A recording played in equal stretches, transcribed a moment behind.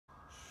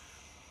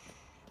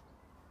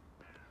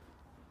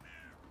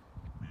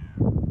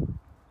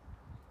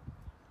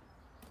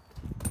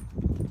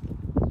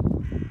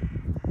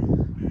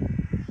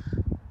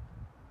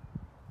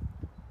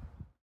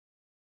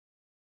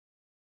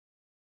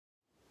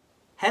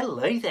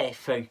Hello there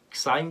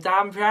folks, I'm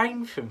Dan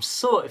Brown from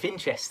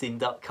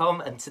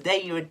sortofinteresting.com and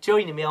today you are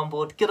joining me on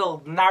board good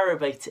old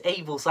narrowboat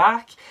Abel's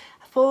Ark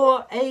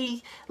for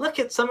a look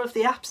at some of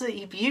the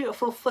absolutely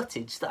beautiful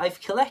footage that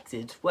I've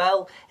collected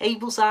while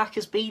Abel's Ark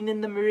has been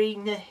in the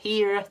marina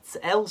here at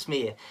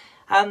Ellesmere.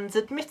 And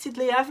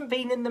admittedly, I haven't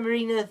been in the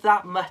marina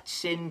that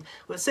much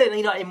well,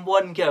 certainly not in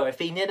one go. I've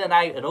been in and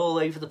out and all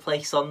over the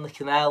place on the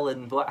canal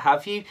and what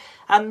have you.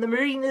 And the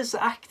marina's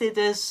acted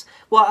as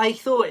what I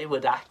thought it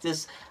would act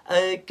as,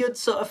 a good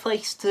sort of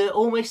place to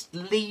almost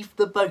leave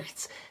the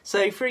boat.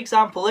 So for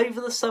example, over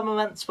the summer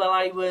months while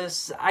I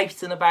was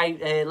out and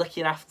about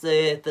looking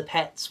after the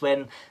pets,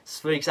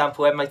 for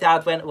example when my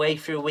dad went away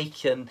for a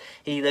week, and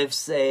he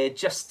lives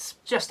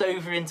just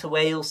over into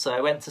Wales, so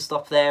I went to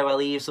stop there while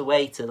he was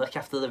away to look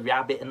after the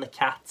rabbit and the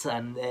cat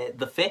and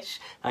the fish.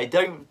 I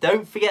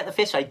don't forget the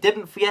fish. I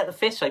didn't forget the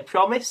fish, I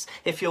promise,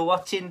 if you're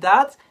watching,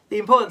 Dad. The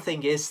important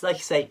thing is, like I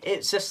say,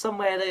 it's just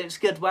somewhere that it was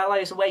good while I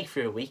was away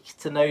for a week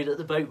to know that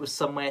the boat was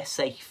somewhere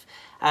safe.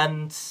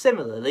 And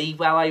similarly,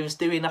 while I was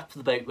doing up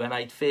the boat when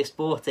I'd first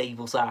bought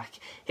Abel's Ark,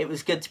 it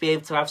was good to be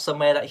able to have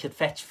somewhere that I could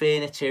fetch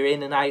furniture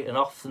in and out and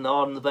off and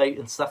on the boat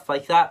and stuff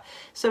like that.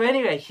 So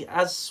anyway,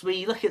 as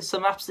we look at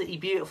some absolutely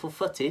beautiful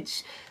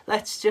footage,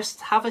 let's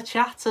just have a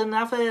chat and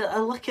have a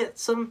look at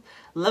some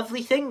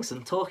lovely things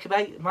and talk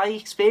about my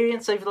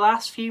experience over the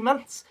last few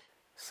months.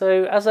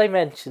 So, as I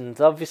mentioned,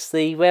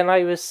 obviously when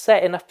I was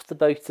setting up the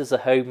boat as a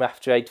home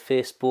after I'd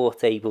first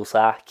bought Abel's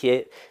Ark,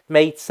 it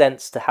made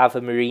sense to have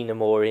a marina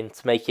mooring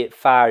to make it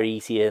far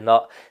easier,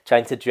 not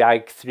trying to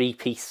drag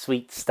three-piece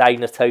suites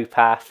down a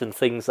towpath and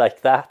things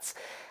like that.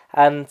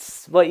 And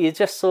what you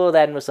just saw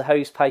then was a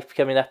hose pipe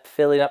coming up,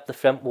 filling up the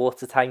front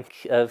water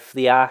tank of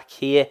the Ark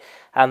here.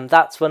 And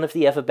that's one of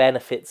the other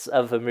benefits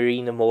of a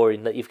marina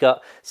mooring, that you've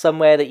got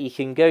somewhere that you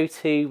can go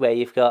to where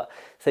you've got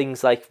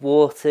things like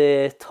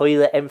water,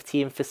 toilet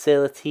emptying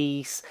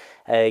facilities,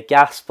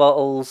 gas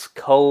bottles,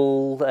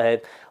 coal,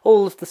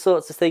 all of the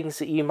sorts of things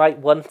that you might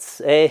want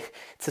to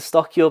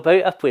stock your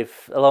boat up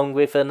with, along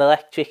with an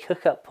electric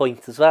hookup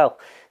point as well.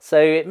 So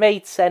it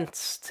made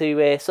sense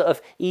to sort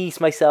of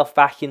ease myself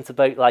back into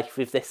boat life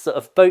with this sort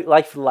of boat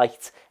life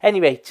light.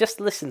 Anyway,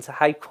 just listen to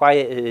how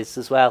quiet it is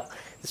as well.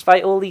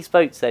 Despite all these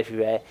boats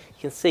everywhere, you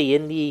can see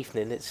in the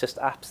evening it's just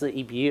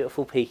absolutely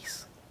beautiful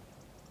peace.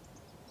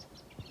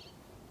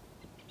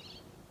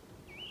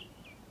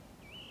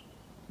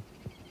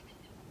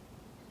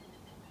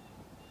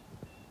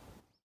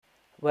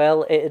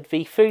 Well, it'd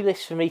be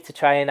foolish for me to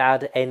try and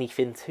add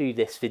anything to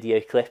this video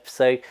clip,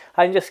 so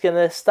I'm just going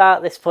to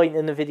start this point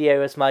in the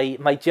video as my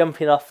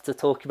jumping off to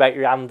talk about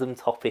random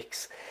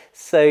topics.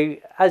 So,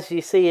 as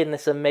you see in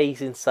this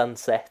amazing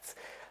sunset,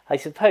 I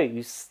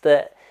suppose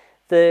that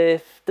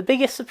the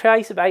biggest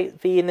surprise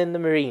about being in the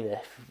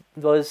marina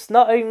was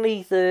not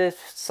only the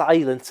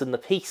silence and the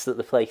peace that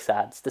the place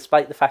adds,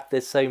 despite the fact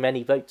there's so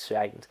many boats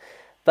around,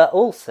 but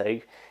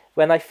also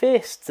when I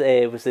first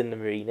was in the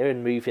marina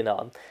and moving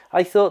on,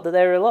 I thought that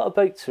there were a lot of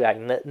boats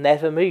around that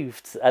never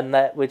moved and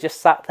that were just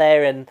sat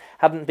there and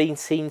hadn't been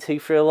seen to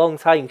for a long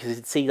time because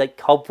you'd see like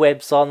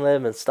cobwebs on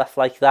them and stuff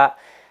like that.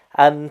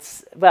 And,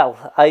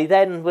 well, I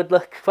then would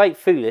look quite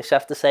foolish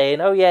after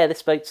saying, oh yeah,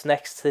 this boat's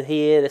next to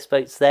here, this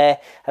boat's there,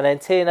 and then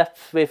turn up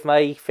with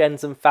my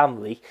friends and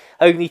family,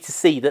 only to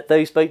see that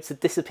those boats had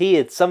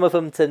disappeared, some of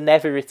them to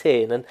never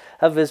return, and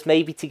others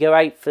maybe to go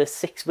out for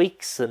 6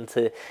 weeks and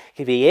to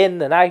be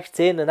in and out,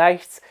 in and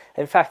out.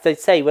 In fact, I'd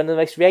say one of the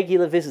most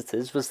regular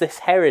visitors was this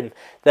heron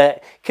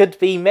that could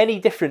be many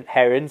different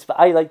herons, but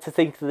I like to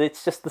think that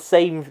it's just the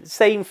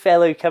same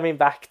fellow coming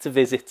back to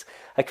visit.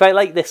 I quite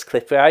like this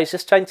clip where I was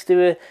just trying to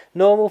do a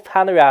normal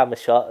panorama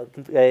shot,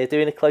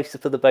 doing a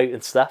close-up of the boat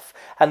and stuff,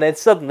 and then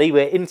suddenly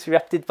we're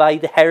interrupted by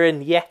the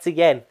heron yet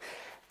again.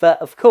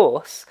 But of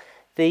course,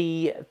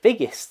 the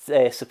biggest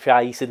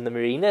surprise in the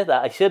marina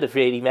that I should have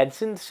really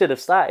mentioned, should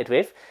have started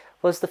with,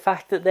 was the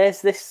fact that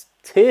there's this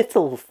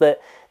turtle that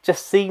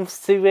just seems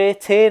to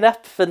turn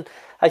up, and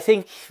I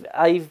think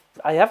I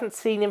haven't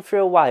seen him for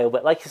a while,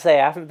 but like I say,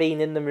 I haven't been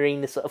in the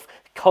marina sort of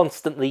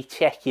constantly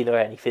checking or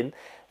anything,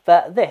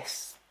 but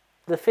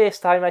the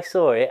first time I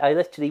saw it, I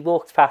literally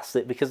walked past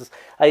it because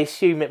I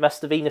assume it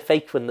must have been a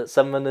fake one that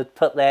someone had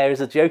put there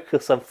as a joke or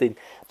something.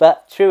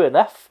 But true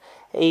enough,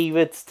 he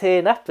would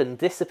turn up and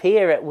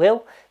disappear at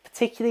will,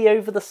 particularly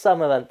over the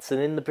summer months and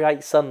in the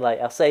bright sunlight.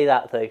 I'll say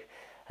that though.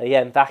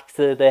 Again, back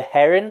to the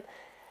heron.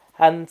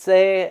 And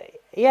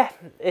yeah,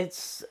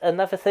 it's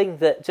another thing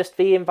that just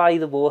being by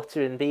the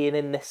water and being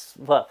in this,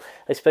 well,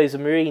 I suppose a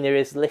marina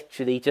is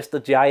literally just a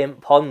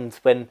giant pond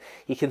when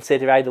you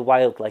consider how the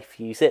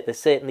wildlife use it. There's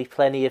certainly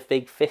plenty of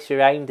big fish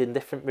around in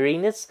different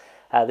marinas.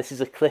 This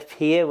is a clip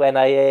here when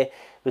I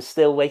was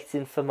still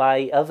waiting for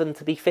my oven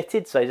to be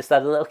fitted, so I just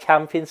had a little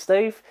camping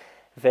stove.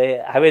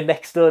 Our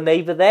next door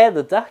neighbour there,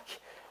 the duck.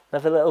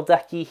 Another little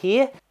ducky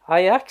here.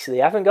 I actually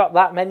haven't got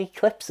that many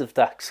clips of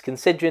ducks,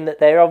 considering that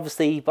they're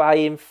obviously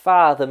by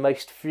far the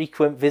most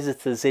frequent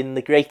visitors in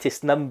the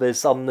greatest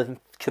numbers on the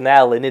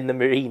canal and in the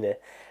marina.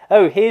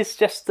 Oh, here's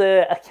just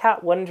a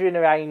cat wandering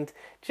around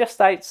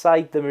just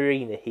outside the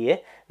marina here.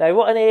 Now,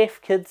 what on earth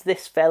could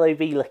this fellow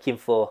be looking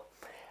for?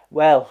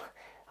 Well,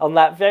 on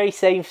that very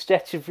same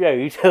stretch of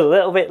road, a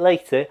little bit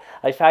later,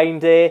 I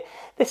found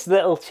this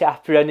little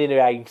chap running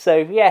around. So,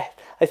 yeah,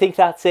 I think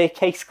that's a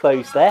case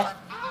closed there.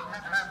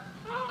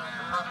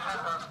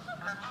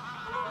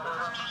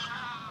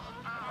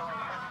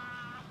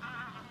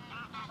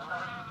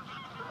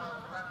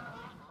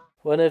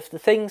 One of the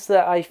things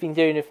that I've been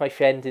doing with my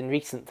friend in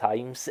recent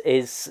times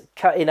is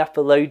cutting up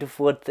a load of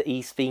wood that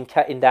he's been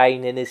cutting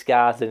down in his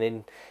garden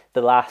in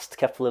the last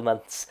couple of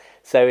months.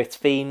 So it's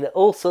been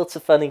all sorts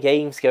of fun and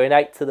games, going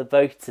out to the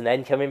boat and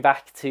then coming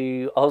back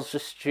to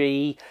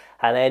Oswestry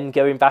and then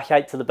going back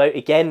out to the boat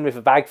again with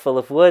a bag full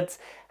of wood.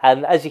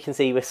 And as you can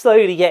see, we're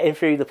slowly getting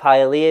through the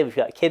pile here. We've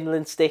got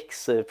kindling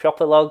sticks,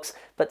 proper logs,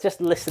 but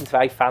just listen to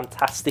how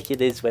fantastic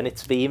it is when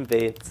it's being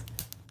burnt.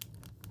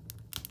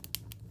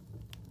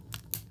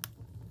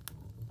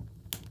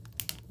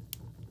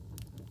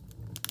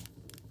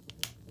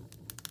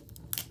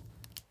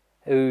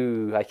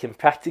 Ooh, I can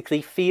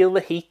practically feel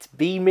the heat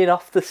beaming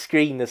off the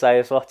screen as I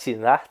was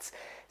watching that.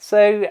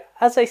 So,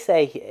 as I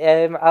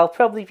say, I'll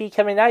probably be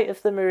coming out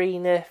of the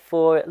marina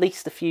for at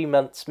least a few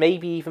months,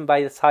 maybe even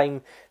by the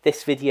time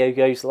this video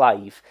goes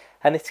live.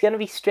 And it's going to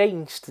be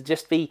strange to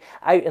just be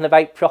out and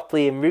about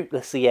properly and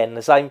rootless again,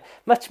 as I'm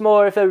much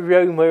more of a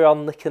roamer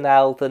on the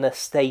canal than a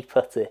stay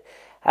putter.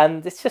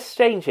 And it's just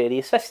strange really,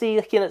 especially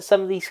looking at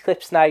some of these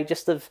clips now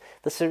just of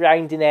the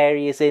surrounding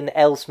areas in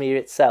Ellesmere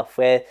itself,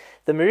 where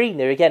the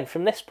marina, again,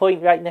 from this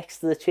point right next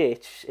to the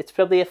church, it's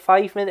probably a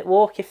 5-minute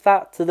walk, if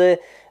that, to the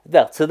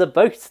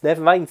boat,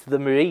 never mind to the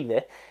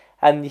marina.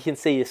 And you can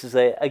see this is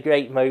a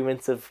great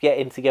moment of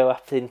getting to go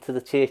up into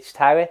the church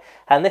tower.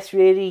 And this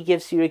really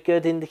gives you a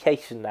good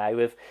indication now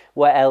of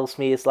what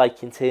Ellesmere is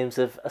like in terms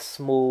of a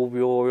small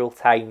rural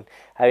town.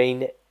 I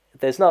mean,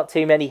 there's not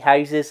too many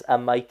houses,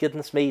 and my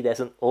goodness me, there's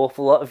an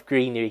awful lot of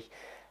greenery.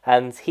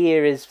 And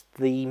here is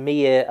the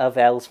mere of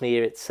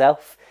Ellesmere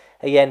itself.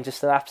 Again,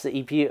 just an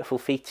absolutely beautiful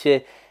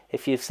feature.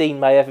 If you've seen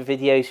my other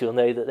videos, you'll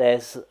know that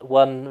there's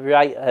one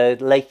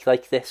lake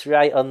like this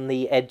right on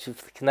the edge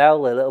of the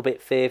canal, a little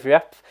bit further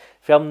up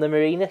from the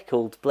marina,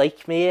 called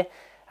Blakemere.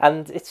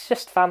 And it's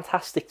just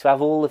fantastic to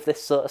have all of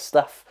this sort of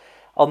stuff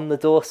on the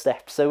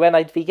doorstep. So when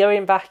I'd be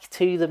going back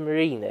to the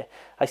marina,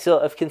 I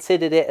sort of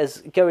considered it as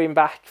going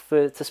back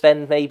to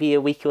spend maybe a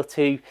week or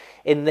two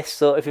in this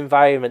sort of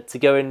environment, to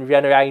go and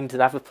run around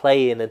and have a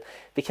play in. And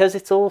because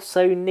it's all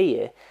so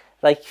near,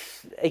 like,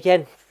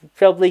 again,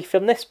 probably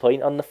from this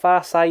point on the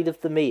far side of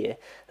the mere,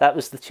 that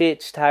was the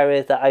church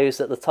tower that I was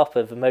at the top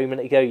of a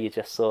moment ago you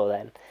just saw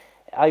then.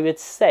 I would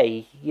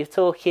say you're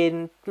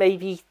talking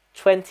maybe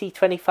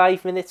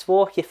 20-25 minutes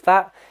walk, if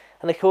that.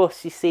 And of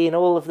course you're seeing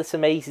all of this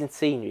amazing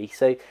scenery.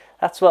 So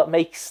that's what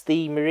makes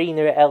the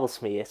marina at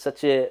Ellesmere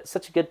such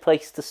a good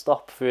place to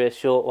stop for a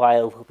short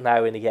while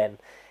now and again.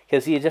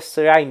 Because you're just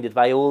surrounded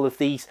by all of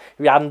these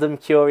random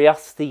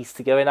curiosities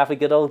to go and have a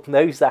good old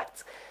nose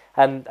at.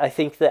 And I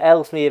think the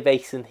Ellesmere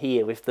Basin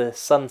here, with the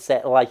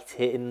sunset light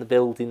hitting the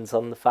buildings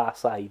on the far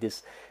side,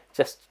 is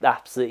just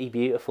absolutely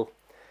beautiful.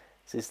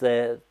 This is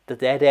the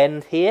dead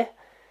end here.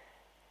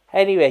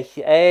 Anyway,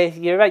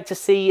 you're about to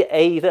see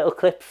a little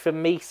clip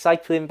from me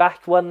cycling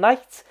back one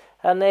night.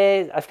 And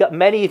I've got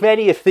many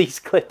of these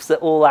clips at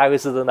all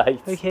hours of the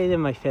night. Okay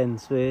then, my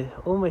friends, we're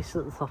almost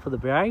at the top of the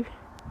brow.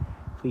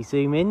 If we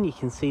zoom in, you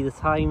can see the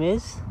time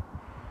is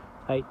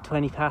about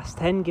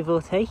 10:20, give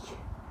or take.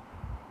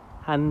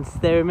 And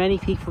there are many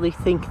people who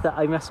think that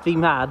I must be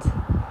mad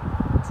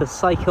to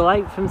cycle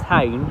out from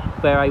town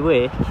where I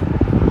work,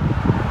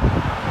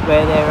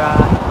 where there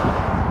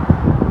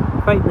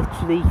are quite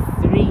literally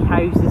 3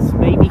 houses,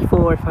 maybe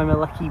 4 if I'm a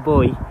lucky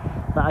boy,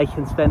 that I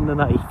can spend the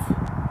night,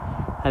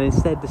 and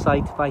instead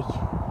decide to bike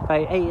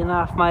about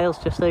 8.5 miles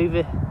just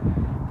over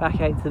back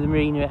out to the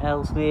marina at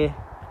Ellesmere,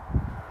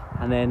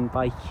 and then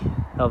bike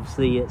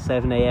obviously at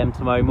 7 AM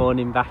tomorrow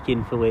morning back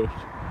in for work.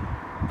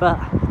 But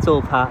it's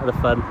all part of the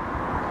fun.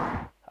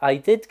 I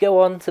did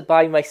go on to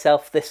buy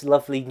myself this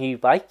lovely new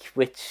bike,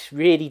 which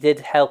really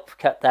did help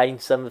cut down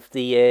some of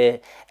the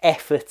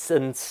effort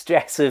and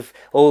stress of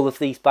all of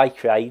these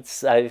bike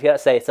rides. I've got to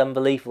say, it's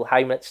unbelievable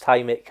how much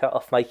time it cut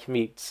off my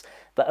commutes.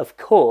 But of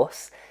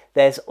course,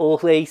 there's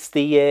always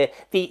the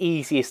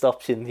easiest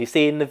option. You're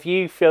seeing the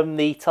view from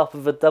the top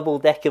of a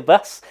double-decker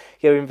bus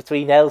going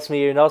between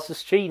Ellesmere and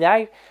Oswestry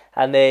now.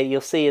 And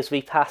you'll see as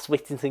we pass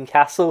Whittington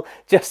Castle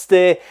just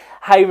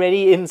how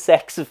many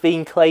insects have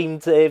been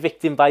claimed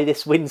victim by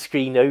this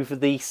windscreen over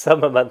the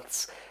summer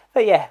months.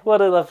 But yeah,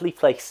 what a lovely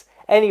place.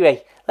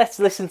 Anyway, let's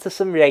listen to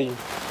some rain.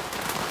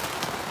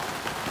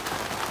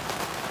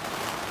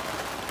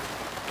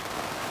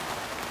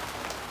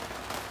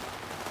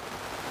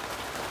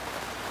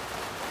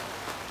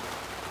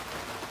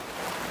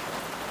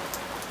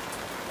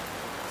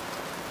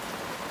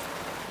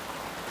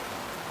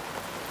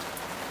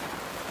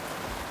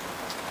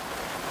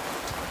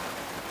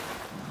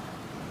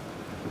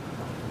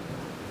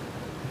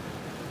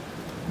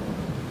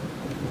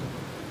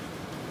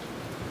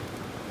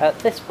 At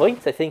this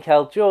point, I think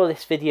I'll draw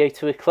this video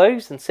to a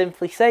close and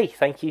simply say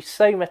thank you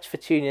so much for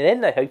tuning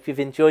in. I hope you've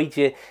enjoyed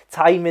your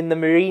time in the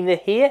marina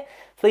here.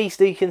 Please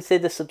do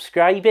consider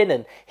subscribing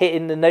and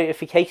hitting the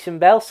notification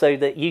bell so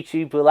that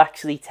YouTube will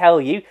actually tell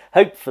you,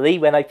 hopefully,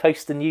 when I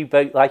post a new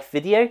boat life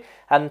video.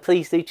 And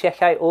please do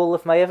check out all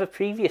of my other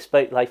previous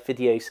boat life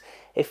videos.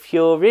 If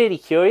you're really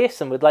curious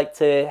and would like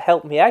to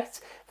help me out,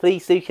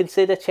 please do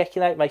consider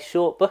checking out my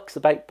short books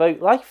about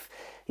boat life.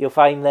 You'll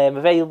find them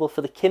available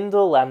for the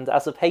Kindle and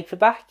as a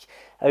paperback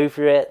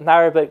over at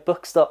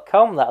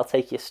narrowboatbooks.com. That'll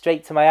take you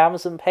straight to my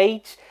Amazon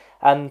page.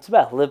 And,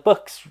 well, the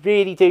books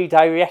really do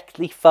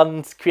directly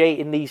fund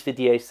creating these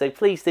videos, so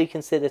please do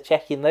consider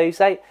checking those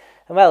out.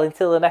 And, well,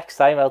 until the next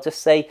time, I'll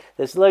just say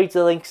there's loads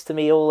of links to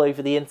me all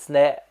over the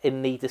internet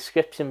in the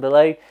description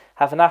below.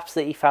 Have an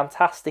absolutely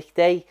fantastic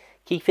day.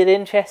 Keep it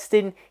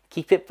interesting,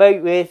 keep it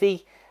boat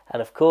worthy,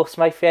 and of course,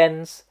 my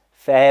friends,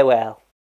 farewell.